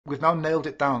we've now nailed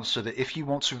it down so that if you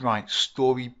want to write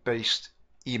story-based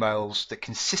emails that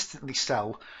consistently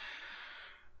sell,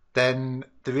 then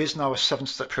there is now a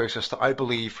 7-step process that I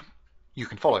believe you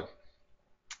can follow.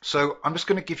 So I'm just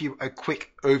going to give you a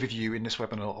quick overview in this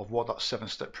webinar of what that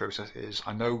 7-step process is.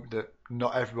 I know that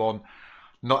not everyone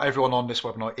on this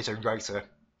webinar is a writer,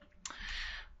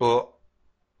 but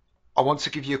I want to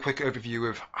give you a quick overview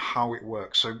of how it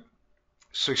works.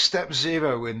 So step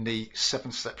 0 in the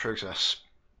 7-step process.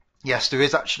 Yes, there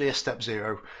is actually a step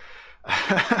 0.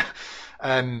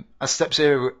 And step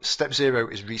zero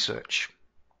is research.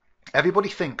 Everybody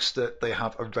thinks that they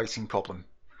have a writing problem,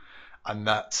 and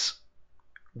that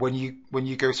when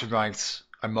you go to write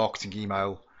a marketing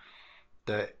email,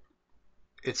 that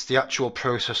it's the actual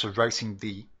process of writing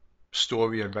the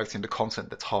story and writing the content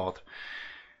that's hard.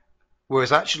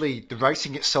 Whereas actually the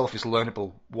writing itself is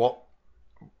learnable.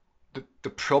 The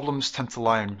problems tend to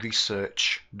lie in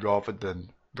research rather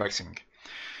than writing.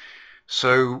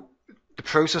 So the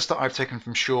process that I've taken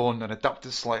from Sean and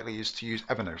adapted slightly is to use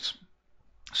Evernote.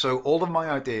 So all of my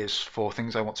ideas for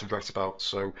things I want to write about.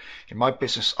 So in my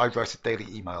business, I write a daily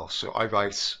email. So I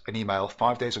write an email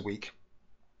 5 days a week.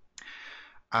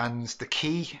 And the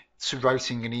key to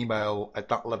writing an email at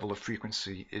that level of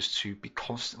frequency is to be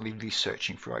constantly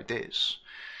researching for ideas.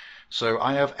 So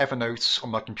I have Evernote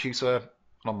on my computer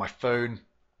and on my phone,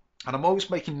 and I'm always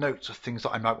making notes of things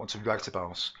that I might want to write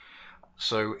about.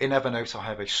 So in Evernote, I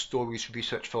have a stories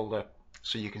research folder.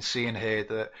 So you can see in here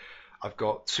that I've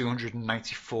got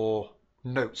 294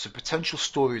 notes of potential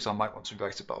stories I might want to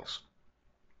write about.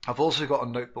 I've also got a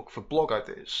notebook for blog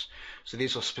ideas. So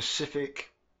these are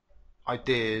specific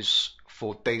ideas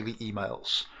for daily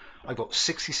emails. I've got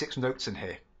 66 notes in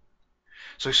here.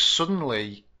 So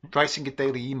suddenly writing a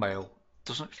daily email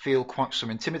doesn't feel quite so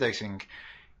intimidating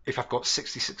if I've got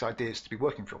 66 ideas to be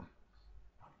working from.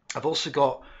 I've also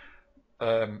got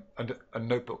a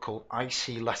notebook called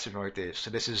IC Letter Ideas.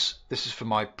 So this is for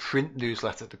my print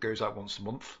newsletter that goes out once a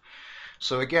month.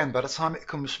 So again, by the time it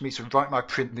comes for me to write my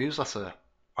print newsletter,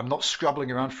 I'm not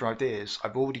scrabbling around for ideas.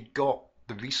 I've already got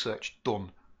the research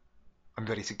done. I'm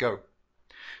ready to go.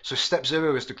 So step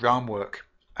 0 is the groundwork,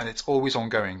 and it's always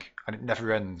ongoing and it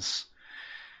never ends.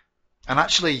 And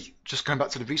actually, just going back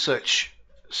to the research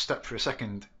step for a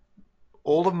second,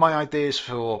 all of my ideas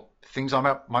for things I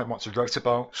might want to write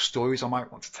about, stories I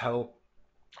might want to tell,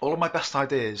 all of my best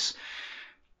ideas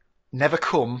never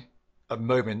come at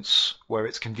moments where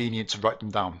it's convenient to write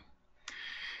them down.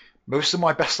 Most of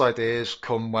my best ideas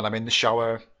come when I'm in the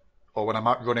shower, or when I'm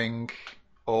out running,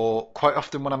 or quite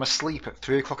often when I'm asleep at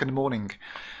 3 o'clock in the morning.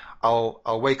 I'll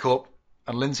wake up,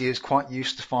 and Lindsay is quite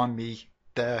used to find me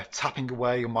there tapping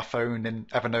away on my phone in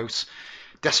Evernote,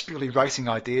 desperately writing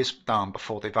ideas down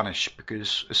before they vanish,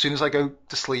 because as soon as I go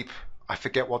to sleep, I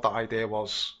forget what that idea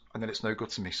was, and then it's no good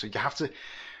to me. So you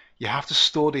have to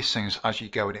store these things as you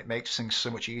go, and it makes things so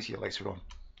much easier later on.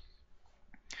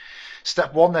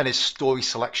 Step 1 then is story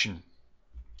selection.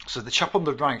 So the chap on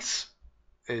the right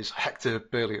is Hector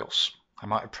Berlioz. I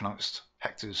might have pronounced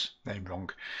Hector's name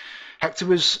wrong. Hector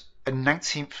was a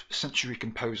 19th century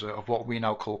composer of what we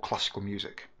now call classical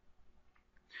music.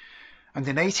 And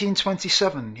in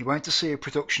 1827, he went to see a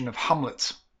production of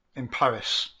Hamlet in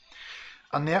Paris.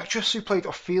 And the actress who played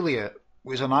Ophelia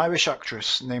was an Irish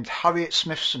actress named Harriet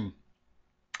Smithson.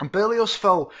 And Berlioz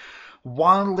fell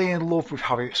wildly in love with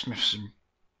Harriet Smithson.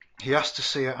 He asked to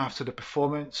see her after the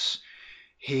performance.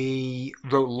 He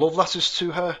wrote love letters to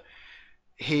her.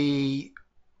 He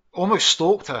almost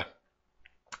stalked her.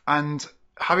 And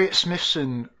Harriet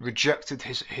Smithson rejected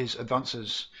his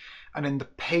advances. And in the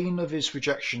pain of his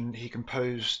rejection, he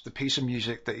composed the piece of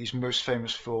music that he's most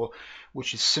famous for,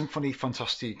 which is Symphonie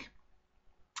Fantastique.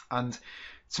 And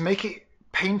to make it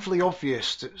painfully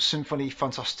obvious that Symphonie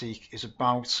Fantastique is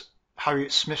about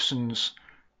Harriet Smithson's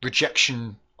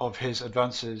rejection of his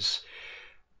advances,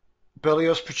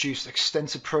 Berlioz produced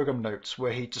extensive program notes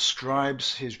where he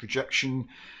describes his rejection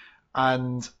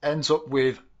and ends up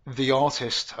with the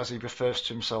artist, as he refers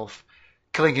to himself,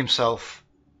 killing himself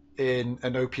in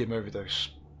an opium overdose.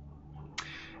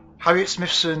 Harriet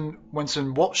Smithson went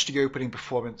and watched the opening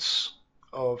performance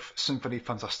of Symphonie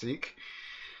Fantastique,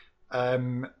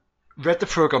 read the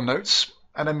program notes,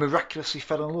 and then miraculously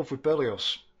fell in love with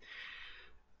Berlioz.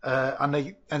 And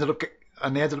they ended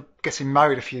up getting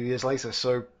married a few years later.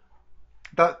 So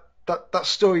that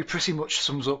story pretty much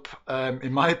sums up,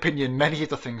 in my opinion, many of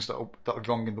the things that are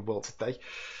wrong in the world today.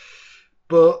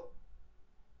 But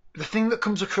the thing that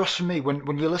comes across for me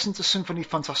when you listen to Symphonie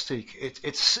Fantastique,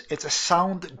 it's a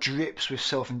sound that drips with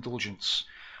self-indulgence.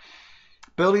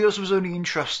 Berlioz was only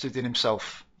interested in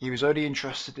himself. He was only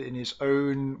interested in his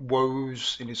own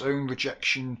woes, in his own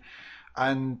rejection,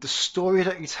 and the story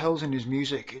that he tells in his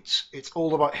music, it's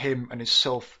all about him and his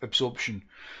self-absorption.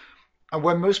 And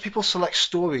when most people select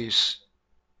stories,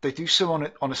 they do so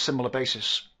on a similar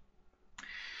basis.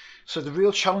 So the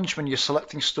real challenge when you're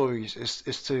selecting stories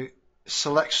is to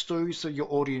select stories that your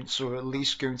audience are at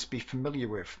least going to be familiar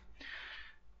with.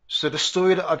 So the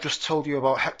story that I've just told you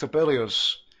about Hector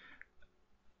Berlioz,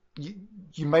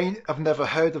 you may have never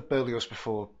heard of Berlioz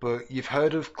before, but you've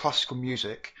heard of classical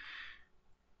music.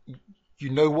 You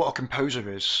know what a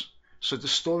composer is. So the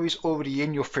story's already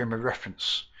in your frame of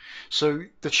reference. So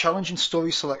the challenge in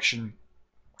story selection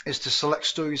is to select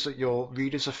stories that your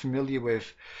readers are familiar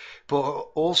with, but are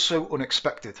also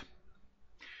unexpected.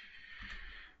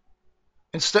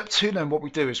 In step 2 then, what we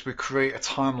do is we create a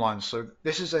timeline. So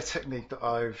this is a technique that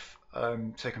I've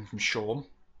taken from Sean.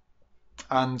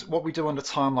 And what we do on the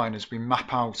timeline is we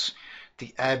map out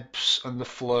the ebbs and the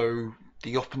flow,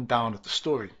 the up and down of the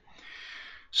story.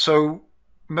 So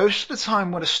most of the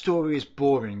time when a story is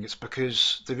boring, it's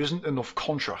because there isn't enough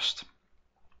contrast.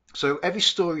 So every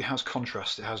story has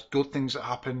contrast. It has good things that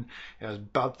happen. It has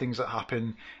bad things that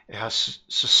happen. It has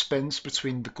suspense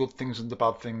between the good things and the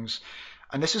bad things.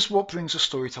 And this is what brings a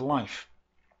story to life.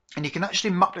 And you can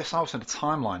actually map this out in a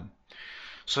timeline.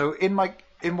 So in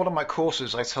one of my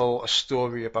courses, I tell a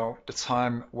story about the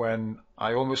time when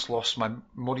I almost lost my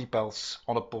money belt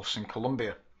on a bus in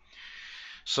Colombia.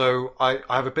 So I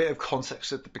have a bit of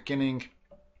context at the beginning.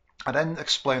 I then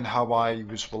explain how I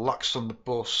was relaxed on the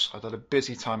bus. I'd had a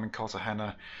busy time in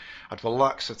Cartagena. I'd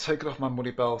relaxed, I'd taken off my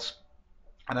money belt,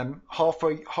 and then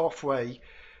halfway,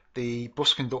 the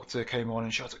bus conductor came on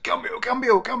and shouted, "Cambio,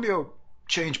 cambio, cambio!"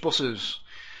 Change buses.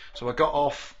 So I got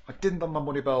off, I didn't have my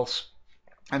money belt,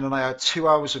 and then I had 2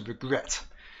 hours of regret.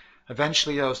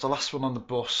 Eventually I was the last one on the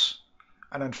bus,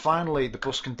 and then finally the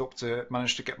bus conductor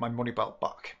managed to get my money belt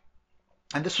back.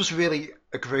 And this was really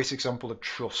a great example of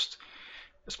trust,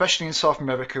 especially in South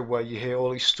America where you hear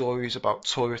all these stories about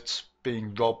tourists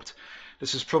being robbed.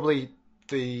 This is probably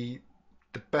the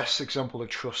best example of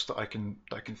trust that I can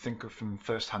think of from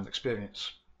first-hand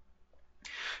experience.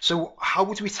 So how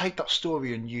would we take that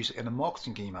story and use it in a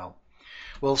marketing email?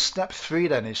 Well, step 3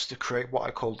 then is to create what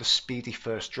I call the speedy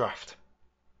first draft.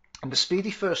 And the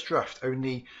speedy first draft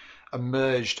only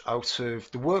emerged out of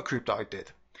the work group that I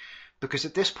did. Because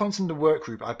at this point in the work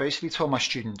group, I basically told my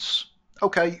students,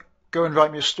 okay, go and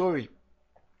write me a story.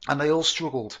 And they all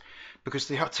struggled because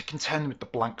they had to contend with the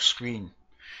blank screen.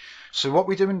 So what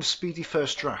we do in the speedy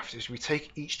first draft is we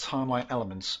take each timeline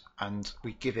element and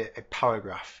we give it a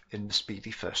paragraph in the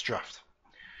speedy first draft.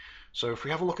 So if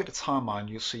we have a look at the timeline,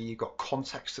 you'll see you've got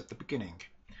context at the beginning.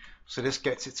 So this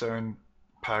gets its own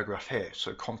paragraph here.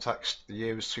 So context, the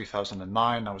year was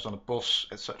 2009, I was on a bus,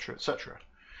 etc., etc.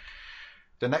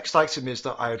 The next item is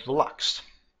that I had relaxed.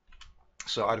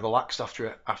 So I'd relaxed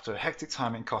after a hectic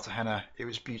time in Cartagena. It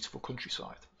was beautiful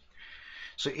countryside.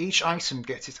 So each item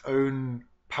gets its own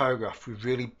paragraph with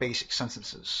really basic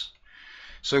sentences.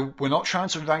 So we're not trying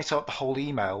to write out the whole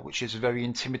email, which is a very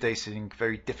intimidating,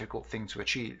 very difficult thing to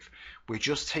achieve. We're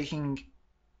just taking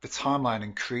the timeline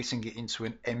and creating it into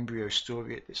an embryo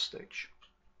story at this stage.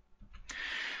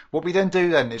 What we then do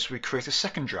then is we create a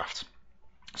second draft.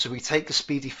 So we take the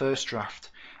speedy first draft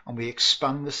and we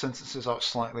expand the sentences out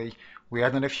slightly. We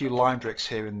add in a few line breaks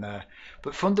here and there,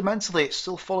 but fundamentally it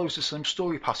still follows the same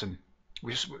story pattern.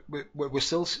 We're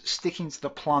still sticking to the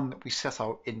plan that we set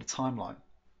out in the timeline.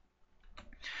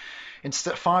 In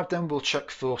step 5 then we'll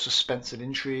check for suspense and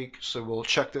intrigue. So we'll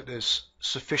check that there's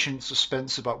sufficient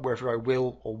suspense about whether I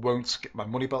will or won't get my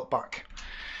money belt back.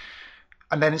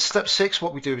 And then in step 6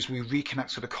 what we do is we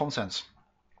reconnect to the content.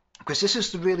 Because this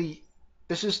is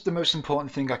the most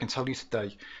important thing I can tell you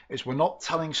today, is we're not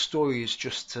telling stories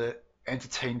just to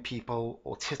entertain people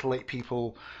or titillate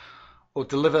people or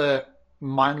deliver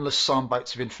mindless sound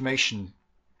bites of information.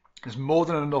 There's more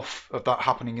than enough of that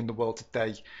happening in the world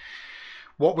today.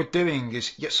 What we're doing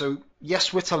is,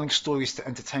 yes, we're telling stories to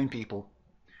entertain people,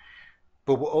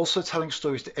 but we're also telling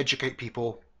stories to educate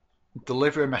people,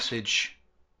 deliver a message,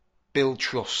 build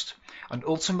trust, and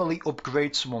ultimately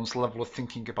upgrade someone's level of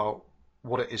thinking about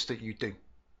what it is that you do.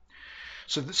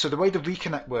 So the way the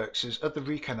reconnect works is at the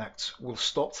reconnect, we'll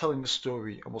stop telling the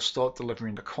story and we'll start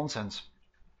delivering the content.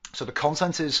 So the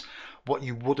content is what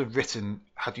you would have written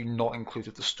had you not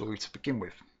included the story to begin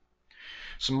with.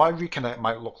 So my reconnect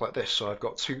might look like this. So I've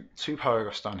got two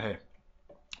paragraphs down here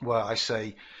where I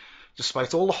say,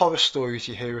 despite all the horror stories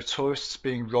you hear of tourists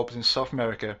being robbed in South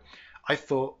America, I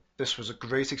thought this was a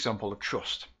great example of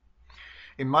trust.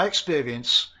 In my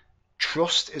experience,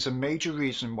 Trust is a major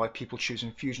reason why people choose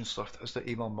Infusionsoft as their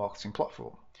email marketing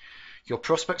platform. Your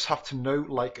prospects have to know,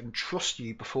 like, and trust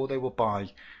you before they will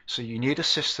buy, so you need a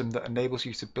system that enables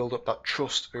you to build up that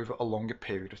trust over a longer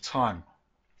period of time.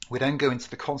 We then go into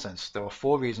the contents. There are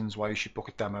 4 reasons why you should book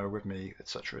a demo with me,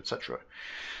 etc., etc.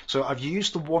 So I've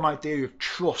used the one idea of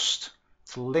trust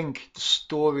to link the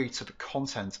story to the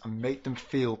content and make them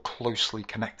feel closely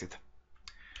connected.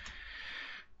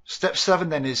 Step 7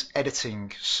 then is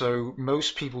editing. So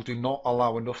most people do not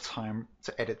allow enough time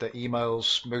to edit their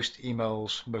emails.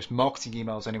 Most marketing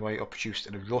emails anyway, are produced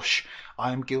in a rush.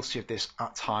 I am guilty of this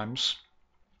at times.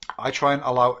 I try and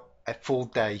allow a full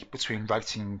day between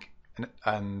writing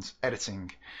and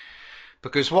editing,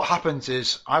 because what happens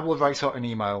is I will write out an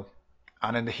email,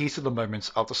 and in the heat of the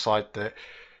moment I'll decide that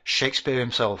Shakespeare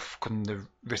himself couldn't have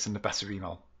written a better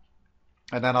email.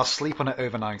 And then I'll sleep on it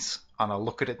overnight, and I'll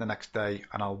look at it the next day,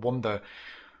 and I'll wonder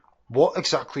what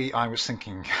exactly I was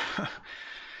thinking.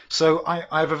 So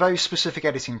I have a very specific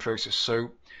editing process. So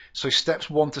steps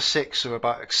 1 to 6 are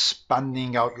about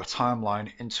expanding out your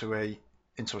timeline into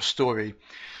a story.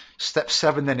 Step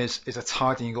 7 then is a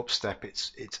tidying up step.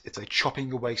 It's a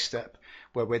chopping away step,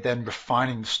 where we're then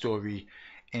refining the story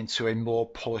into a more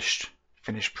polished,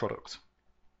 finished product.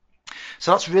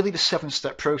 So that's really the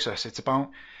 7-step process. It's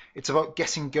about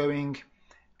getting going,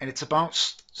 and it's about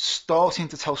starting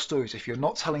to tell stories. If you're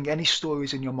not telling any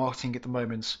stories in your marketing at the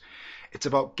moment, it's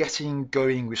about getting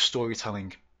going with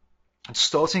storytelling and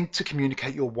starting to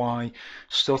communicate your why,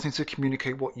 starting to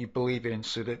communicate what you believe in,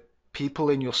 so that people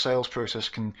in your sales process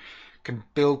can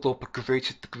build up a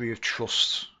greater degree of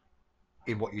trust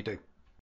in what you do.